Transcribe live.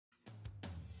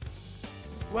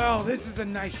Well, this is a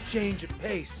nice change of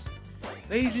pace.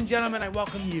 Ladies and gentlemen, I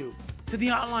welcome you to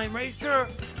the Online Racer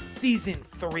Season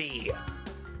 3.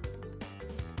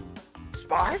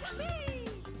 Sparks?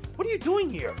 What are you doing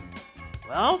here?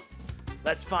 Well,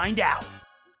 let's find out.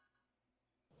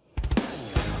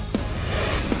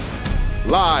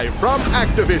 Live from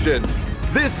Activision,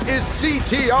 this is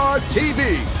CTR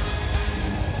TV.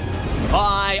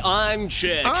 Hi, I'm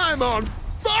Chick. I'm on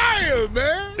fire,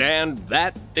 man! And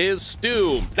that is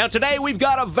Stu. Now today we've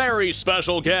got a very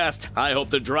special guest. I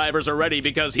hope the drivers are ready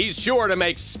because he's sure to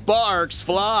make sparks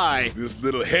fly. This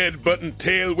little head-button,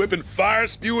 tail-whipping,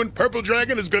 fire-spewing purple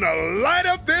dragon is gonna light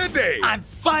up their day. I'm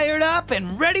fired up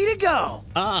and ready to go.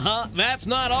 Uh-huh, that's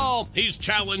not all. He's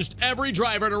challenged every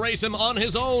driver to race him on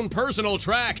his own personal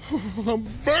track. I'm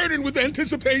burning with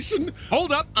anticipation.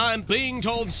 Hold up, I'm being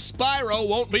told Spyro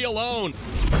won't be alone.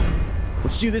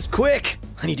 Let's do this quick.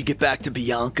 I need to get back to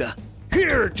Bianca.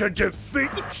 Here to defeat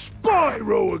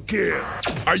Spyro again.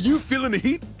 Are you feeling the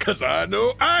heat? Cause I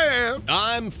know I am.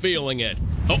 I'm feeling it.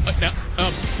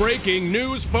 Breaking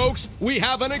news, folks. We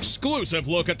have an exclusive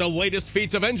look at the latest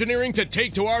feats of engineering to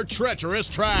take to our treacherous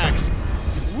tracks.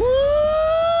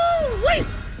 Woo-wee!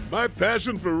 My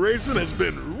passion for racing has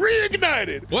been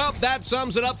reignited. Well, that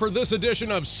sums it up for this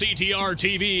edition of CTR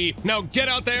TV. Now get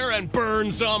out there and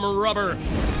burn some rubber.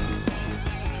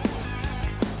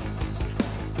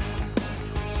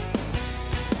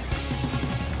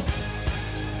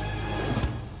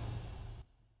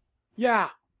 Yeah,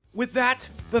 with that,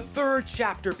 the third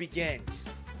chapter begins,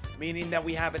 meaning that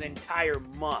we have an entire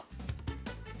month.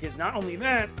 Because not only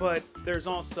that, but there's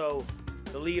also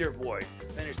the leaderboards. The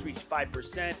finished reach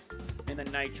 5% and the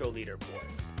Nitro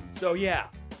leaderboards. So yeah,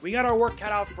 we got our work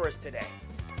cut out for us today.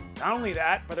 Not only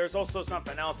that, but there's also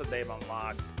something else that they've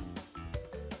unlocked.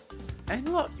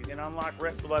 And look, you can unlock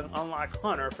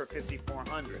Hunter for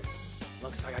 5,400.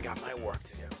 Looks like I got my work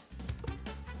to do.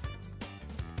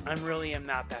 I really am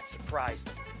not that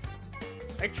surprised.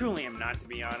 I truly am not, to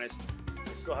be honest.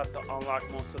 I still have to unlock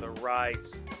most of the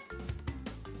rides.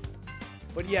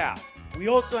 But yeah, we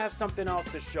also have something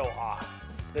else to show off.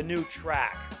 The new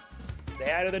track. They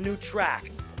added a new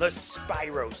track, the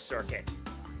Spyro Circuit.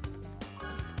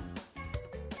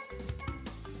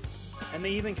 And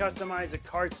they even customized the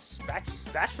cards,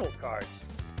 special cards.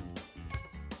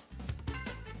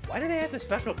 Why do they have the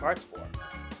special cards for?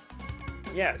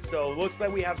 Yeah, so looks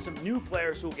like we have some new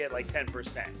players who will get like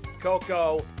 10%.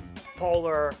 Coco,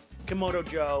 Polar, Komodo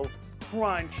Joe,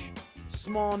 Crunch,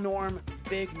 Small Norm,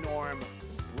 Big Norm,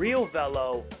 Real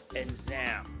Velo, and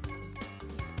Zam.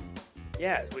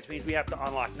 Yeah, which means we have to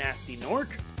unlock Nasty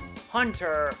Nork,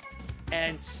 Hunter,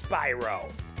 and Spyro.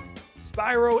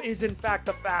 Spyro is in fact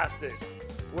the fastest,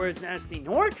 whereas Nasty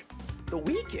Nork, the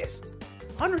weakest.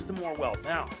 Hunter's the more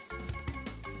well-balanced.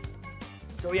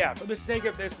 So yeah, for the sake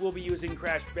of this, we'll be using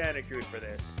Crash Bandicoot for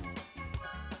this.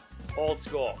 Old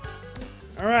school.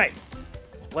 Alright,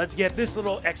 let's get this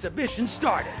little exhibition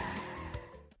started.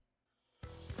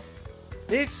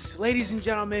 This, ladies and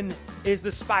gentlemen, is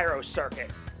the Spyro Circuit.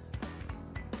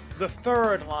 The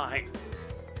third line.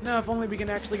 Now, if only we can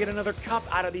actually get another cup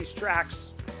out of these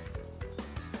tracks.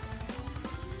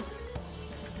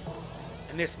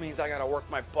 And this means I gotta work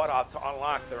my butt off to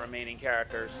unlock the remaining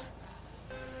characters.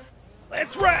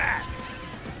 Let's ride!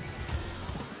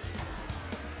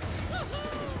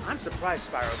 I'm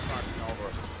surprised Spyro's crossing over.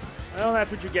 Well,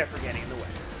 that's what you get for getting in the way.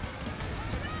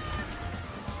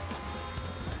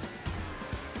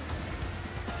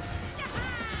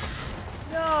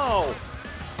 No!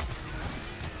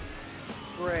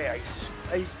 Great,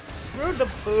 I screwed the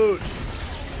pooch.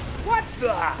 What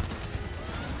the?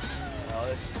 Well,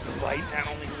 this is the fight. Not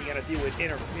only are we gonna deal with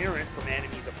interference from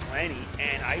enemies aplenty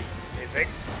and ice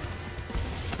physics.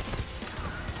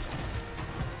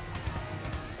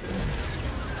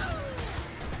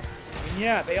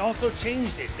 Yeah, they also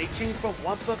changed it. They changed from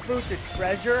Wumpa Fruit to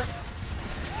Treasure.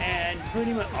 And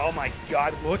pretty much... Oh my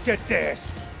god, look at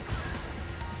this!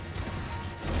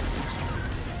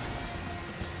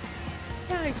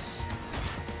 Nice.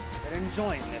 Been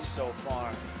enjoying this so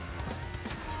far.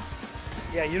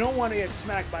 Yeah, you don't want to get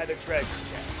smacked by the treasure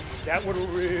chest, because that would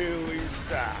really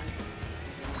suck.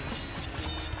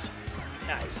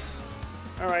 Nice.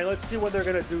 Alright, let's see what they're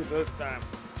gonna do this time.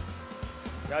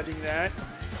 Dodging that.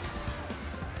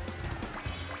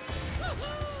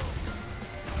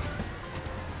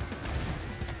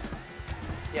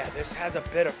 Yeah, this has a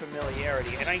bit of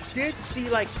familiarity, and I did see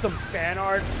like some fan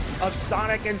art of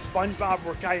Sonic and SpongeBob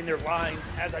recording their lines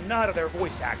as a nod of their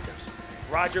voice actors,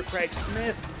 Roger Craig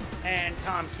Smith and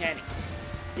Tom Kenny.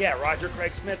 Yeah, Roger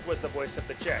Craig Smith was the voice of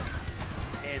the chick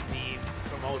in the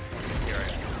promotional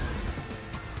material.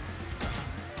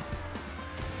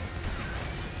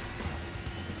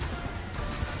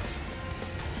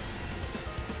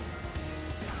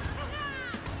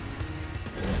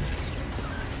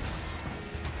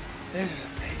 This is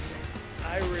amazing.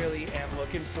 I really am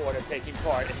looking forward to taking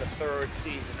part in the 3rd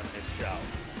season of this show.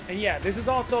 And yeah, this is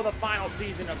also the final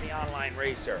season of the Online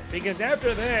Racer. Because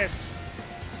after this,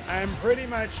 I'm pretty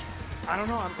much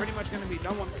going to be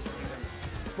done with this season.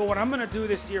 But what I'm going to do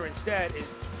this year instead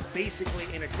is basically,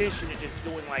 in addition to just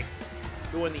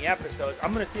doing the episodes,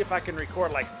 I'm going to see if I can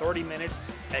record like 30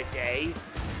 minutes a day.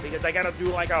 Because I got to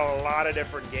do like a lot of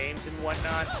different games and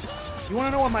whatnot. You want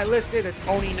to know what my list is? It's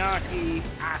Oninaki,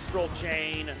 Astral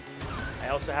Chain. I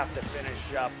also have to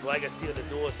finish up Legacy of the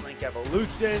Duelist Link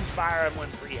Evolution, Fire Emblem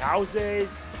Three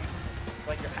Houses. It's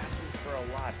like you're asking for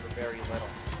a lot for very little.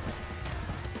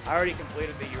 I already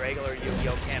completed the regular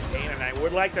Yu-Gi-Oh! Campaign, and I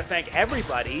would like to thank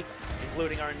everybody,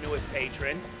 including our newest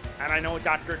patron. And I know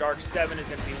Dr. Dark 7 is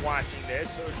going to be watching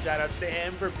this, so shoutouts to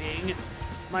him for being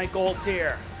my gold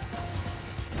tier.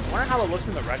 I wonder how it looks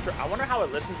in the retro. I wonder how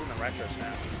it listens in the retros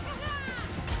now.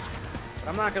 But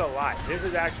I'm not gonna lie, this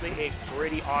is actually a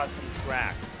pretty awesome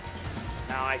track.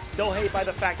 Now, I still hate by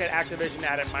the fact that Activision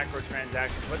added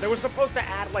microtransactions, but they were supposed to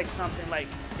add like something like,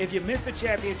 if you miss the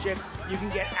championship, you can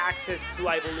get access to,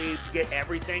 I believe, get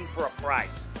everything for a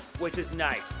price, which is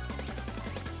nice.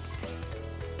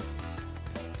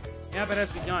 Yeah, but it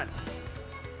has begun.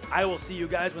 I will see you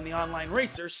guys when the Online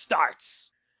Racer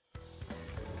starts.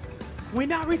 We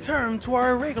now return to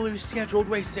our regularly scheduled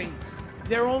racing.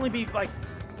 There will only be like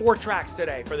 4 tracks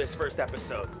today for this first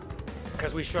episode,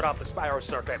 because we shut off the Spyro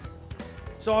circuit.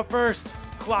 So at first,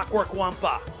 Clockwork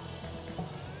Wampa.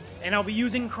 And I'll be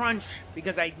using Crunch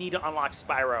because I need to unlock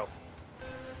Spyro.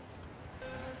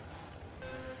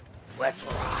 Let's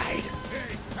ride.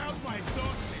 Hey, how's my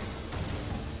exhaust taste?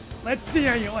 Let's see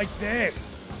how you like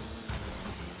this.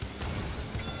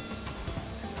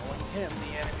 Knowing him,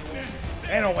 the enemy will...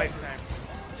 They don't waste time.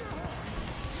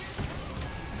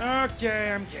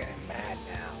 Okay, I'm getting mad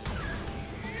now.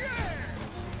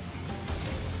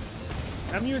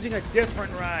 I'm using a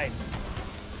different ride.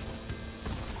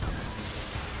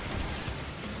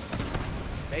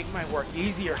 Make my work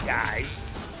easier, guys.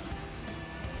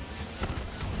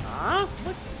 Huh?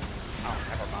 What's... Oh,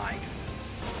 never mind.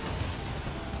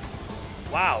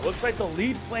 Wow, looks like the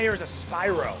lead player is a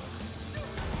Spyro.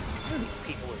 Some of these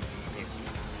people are busy.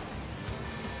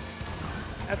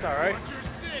 That's alright.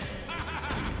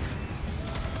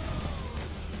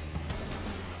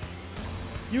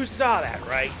 You saw that,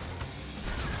 right?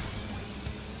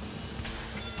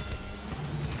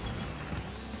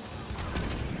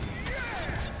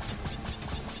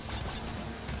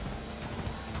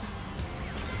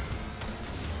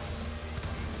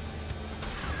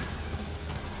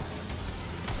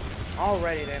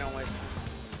 Already, they don't waste.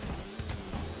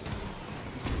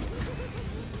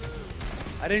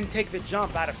 I didn't take the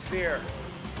jump out of fear.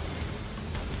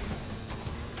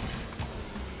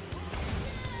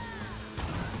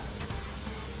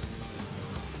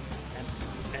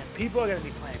 And people are going to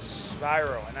be playing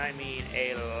Spyro, and I mean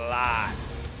a lot.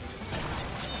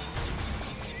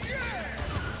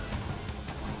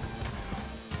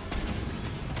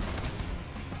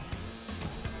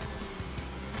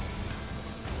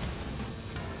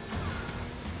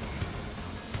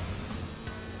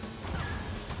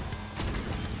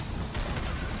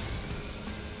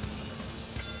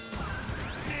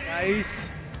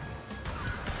 Nice.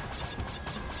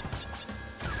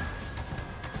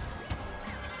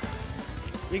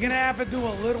 You're gonna have to do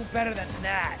a little better than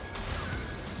that.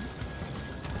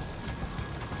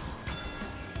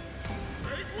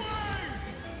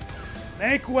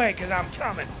 Make way, cause I'm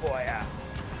coming for ya.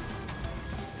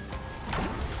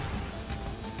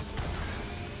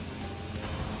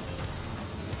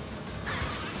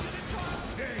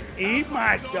 Eat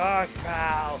my dust,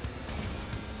 pal.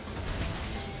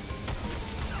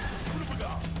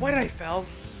 Why did I fell?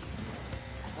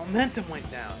 Momentum went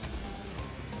down.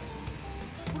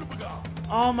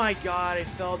 Oh my god, I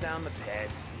fell down the pit.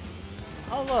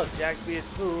 Oh look, Jaxby is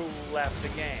Pooh left the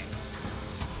game.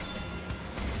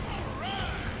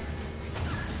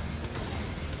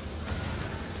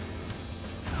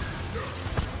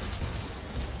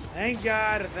 Thank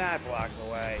God that blocked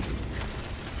away.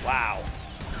 Wow.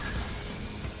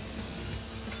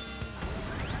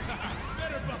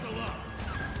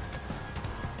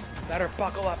 Better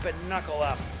buckle up and knuckle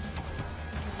up.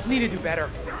 Need to do better.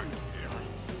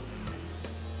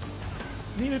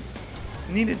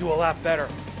 Need to do a lot better.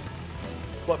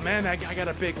 But man, I got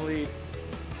a big lead.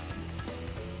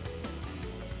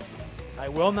 I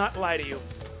will not lie to you.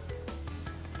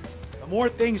 The more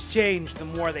things change, the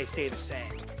more they stay the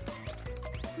same.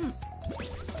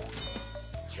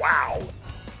 Wow.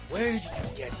 Where did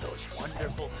you get those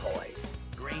wonderful toys?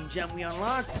 Green gem we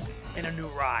unlocked, and a new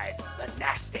ride, the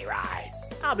Nasty Ride.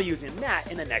 I'll be using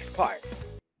that in the next part.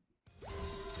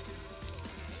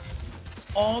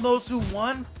 All those who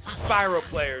won, Spyro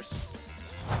players.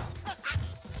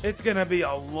 It's gonna be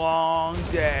a long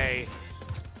day.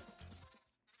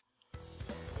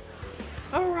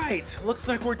 Alright, looks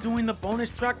like we're doing the bonus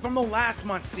track from the last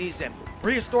month's season,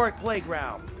 Prehistoric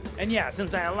Playground. And yeah,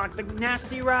 since I unlocked the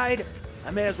nasty ride,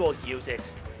 I may as well use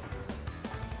it.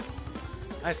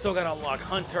 I still gotta unlock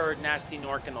Hunter, Nasty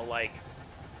Nork, and the like.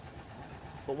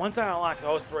 But once I unlock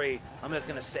those three, I'm just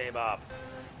gonna save up.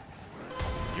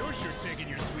 You're sure taking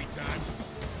your sweet time.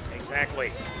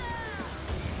 Exactly.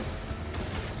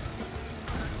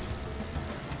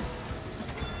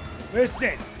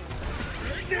 Listen.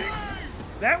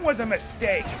 That was a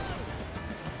mistake.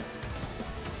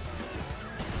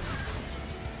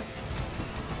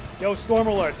 Yo, Storm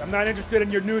Alerts, I'm not interested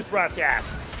in your news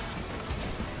broadcast.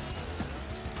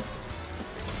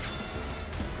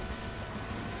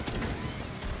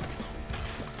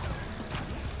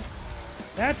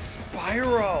 That's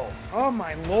Spyro. Oh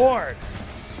my lord.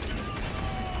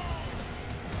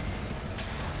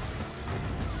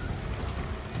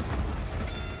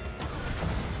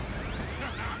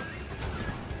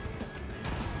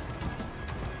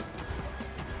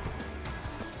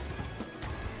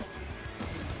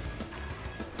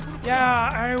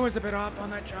 Yeah, I was a bit off on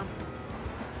that jump.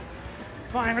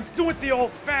 Fine, let's do it the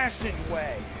old-fashioned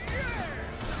way.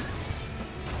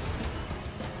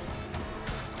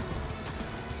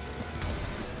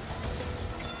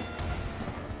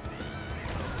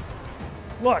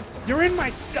 Look, you're in my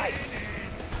sights.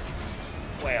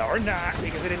 Well, or not,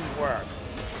 because it didn't work.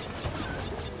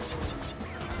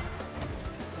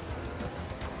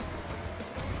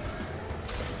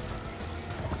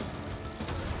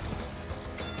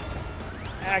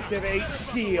 Activate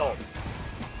shield.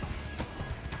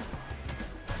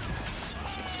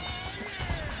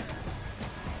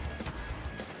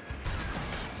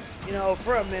 You know,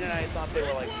 for a minute I thought they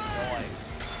were like annoying.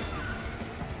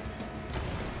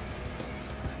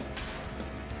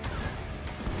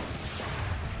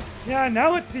 Yeah,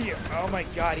 now let's see. Oh my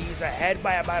god, he's ahead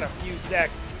by about a few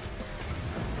seconds.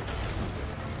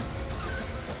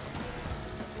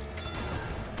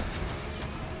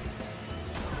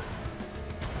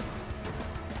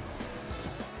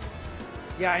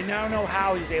 Yeah, I now know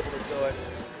how he's able to do it.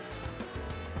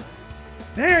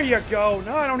 There you go.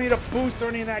 No, I don't need a boost or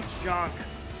any of that junk.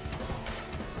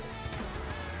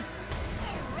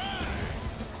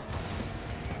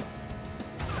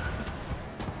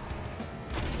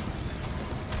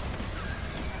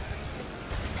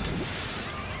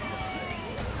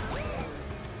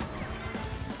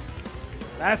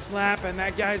 Last lap, and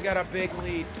that guy's got a big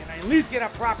lead. Can I at least get a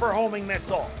proper homing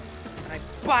missile? And I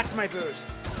botched my boost.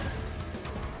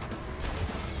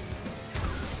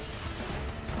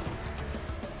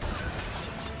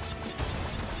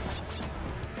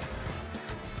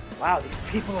 Wow, these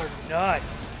people are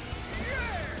nuts.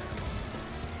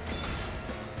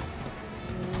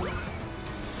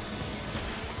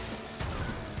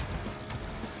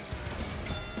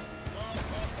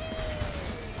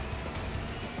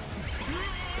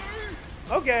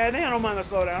 Okay, I think I don't mind the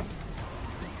slowdown.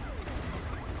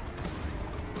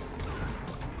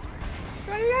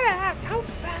 But you gotta ask, how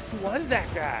fast was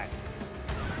that guy?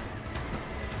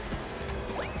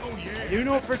 Oh yeah. I do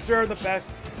know for sure the best.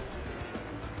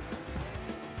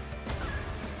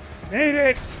 Made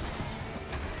it!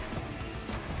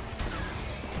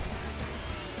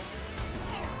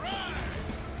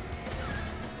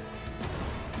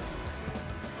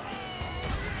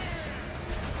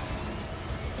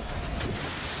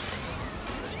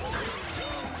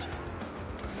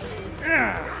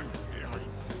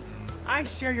 I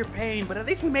share your pain, but at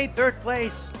least we made third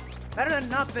place. Better than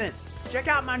nothing. Check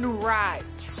out my new ride.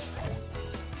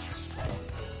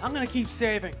 I'm gonna keep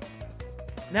saving.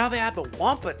 Now they have the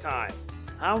Wampa time.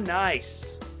 How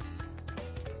nice.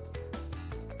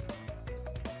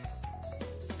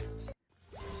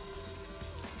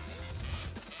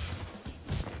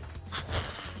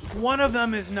 One of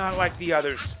them is not like the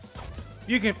others.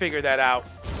 You can figure that out.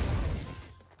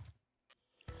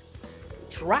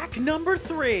 Track number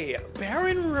 3,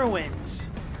 Barren Ruins.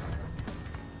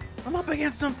 I'm up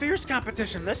against some fierce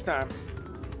competition this time.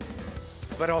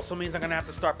 But it also means I'm gonna have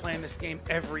to start playing this game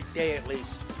every day at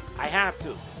least. I have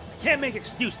to. I can't make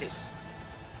excuses.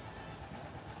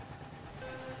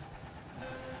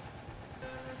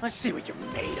 Let's see what you're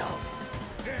made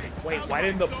of. Wait, why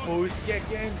didn't the boost kick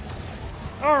in?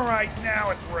 Alright,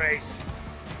 now it's race.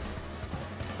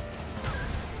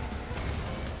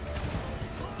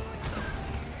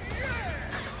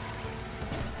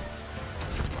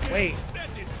 Wait,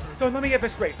 So let me get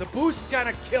this straight. The boost kind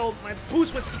of killed, my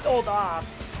boost was killed off.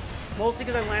 Mostly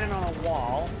because I landed on a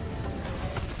wall.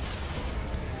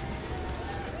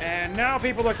 And now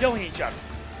people are killing each other.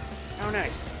 How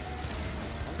nice.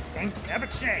 Things never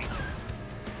change.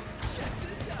 Check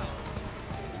this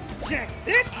out. Check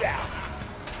this out!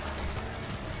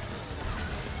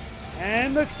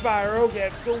 And the Spyro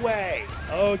gets away.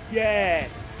 Again.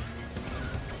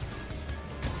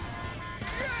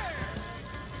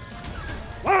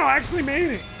 Wow, I actually made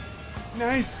it.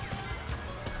 Nice.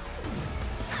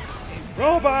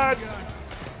 Robots!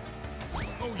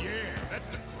 Oh yeah, that's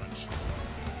the crunch.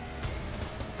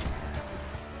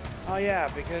 Oh yeah,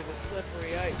 because the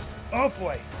slippery ice. Oh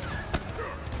boy.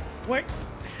 Wait.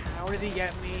 How did he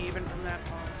get me even from that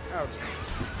far? Okay.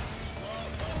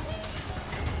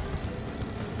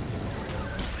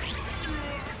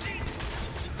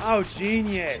 Oh,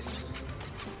 genius.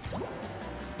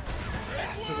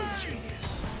 Absolute genius.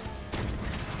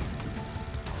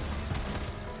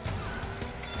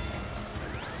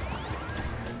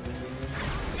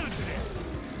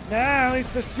 Nah, at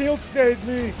least the shield saved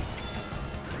me.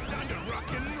 Time to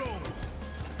rock and roll.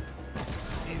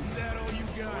 Is that all you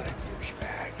got? What a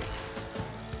douchebag.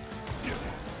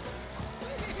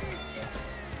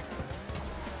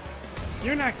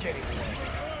 You're not kidding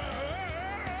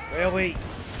me. Really?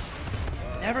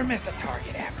 Never miss a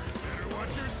target ever. Better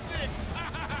watch your six.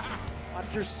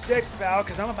 Watch your six, pal,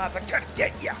 because I'm about to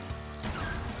get ya.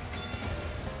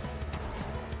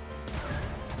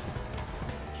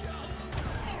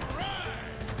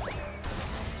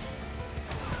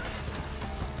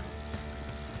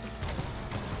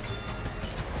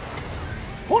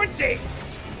 Punchy!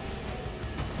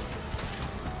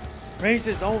 Race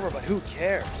is over, but who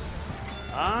cares?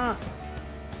 Huh?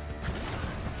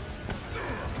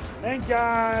 Thank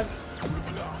God.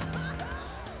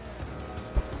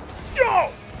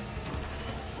 Go!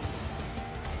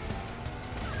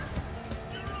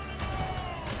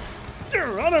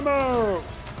 Geronimo!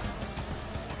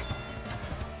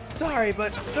 Sorry,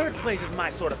 but third place is my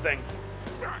sort of thing.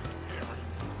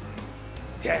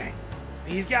 Dang,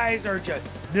 these guys are just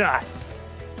nuts.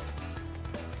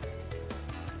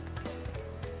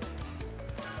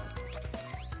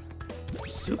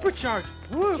 Supercharged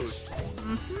boost.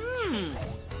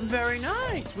 Very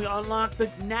nice. We unlocked the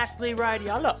Nasty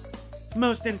Radiolo.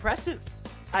 Most impressive.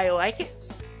 I like it.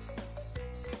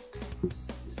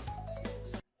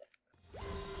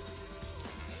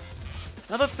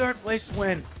 Another third place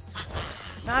win.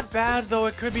 Not bad, though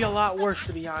it could be a lot worse,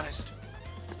 to be honest.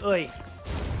 Oy.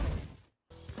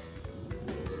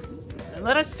 And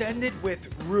let us end it with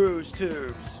Ruse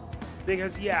Tubes.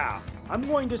 Because, yeah, I'm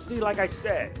going to see, like I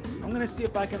said, I'm going to see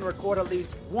if I can record at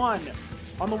least one.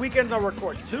 On the weekends, I'll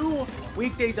record 2.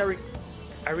 Weekdays, I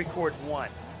record 1.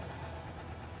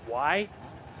 Why?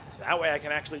 So that way I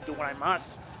can actually do what I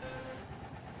must.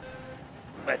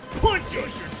 Let's punch it! You're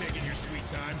sure taking your sweet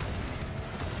time.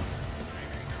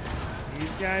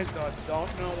 These guys just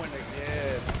don't know when to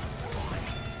give.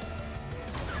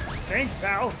 Thanks,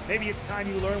 pal. Maybe it's time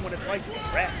you learn what it's like to be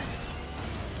wrecked.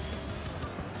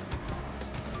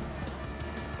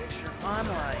 Fix your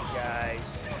online,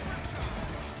 guys.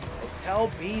 I tell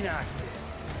Beanox this.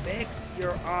 Fix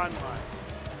your online.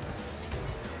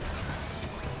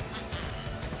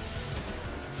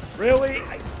 Really?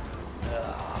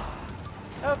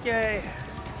 Okay.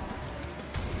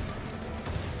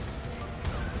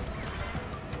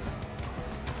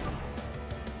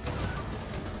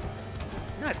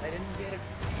 Nuts, I didn't get it.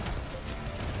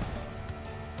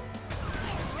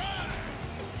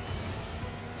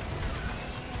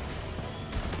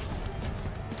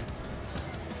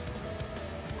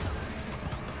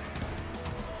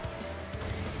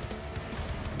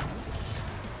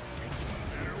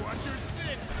 Better watch your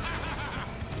six.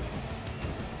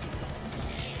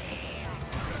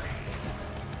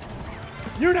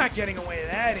 You're not getting away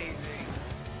that easy.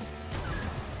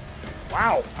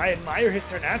 Wow, I admire his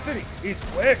tenacity. He's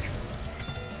quick.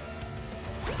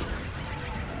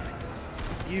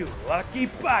 You lucky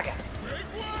bugger.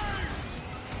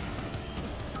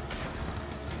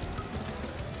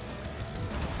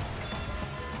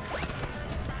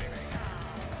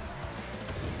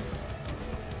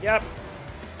 Yep.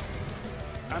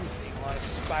 I'm seeing a lot of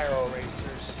spiral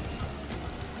racers.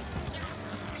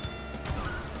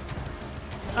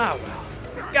 Ah, well.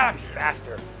 Gotta be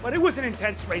faster. But it was an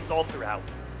intense race all throughout.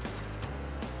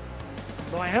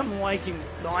 Though I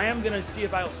am gonna see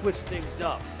if I'll switch things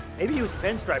up. Maybe use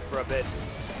Pinstripe for a bit.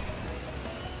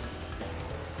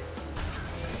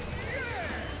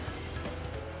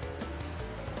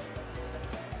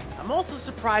 I'm also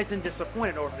surprised and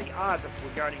disappointed over the odds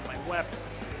regarding my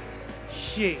weapons.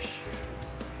 Sheesh.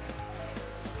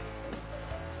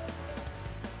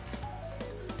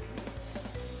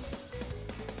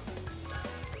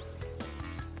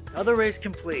 Another race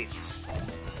complete.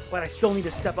 But I still need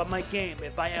to step up my game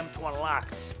if I am to unlock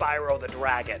Spyro the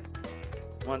Dragon.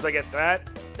 Once I get that,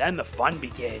 then the fun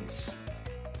begins.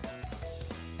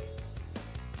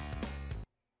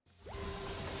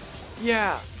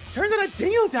 Yeah, turns out a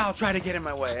Dingo tried to get in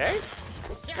my way, eh?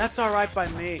 That's alright by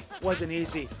me. Wasn't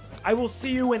easy. I will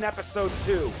see you in episode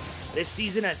 2. This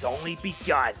season has only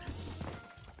begun.